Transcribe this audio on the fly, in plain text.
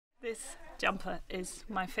This jumper is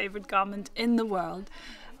my favorite garment in the world.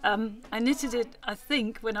 I knitted it, I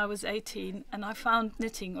think, when I was 18, and I found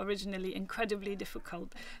knitting originally incredibly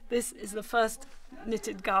difficult. This is the first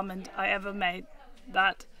knitted garment I ever made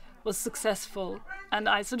that was successful, and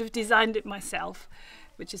I sort of designed it myself,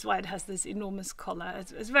 which is why it has this enormous collar.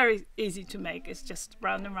 It's very easy to make. It's just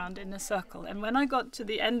round and round in a circle. And when I got to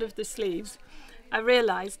the end of the sleeves, I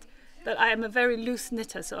realized that I am a very loose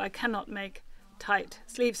knitter, so I cannot make tight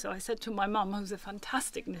sleeves. So I said to my mum, who's a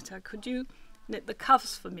fantastic knitter, could you knit the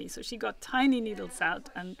cuffs for me? So she got tiny needles out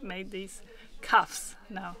and made these cuffs.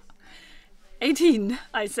 Now, 18,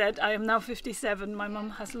 I said. I am now 57. My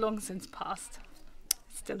mum has long since passed.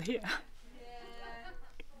 Still here.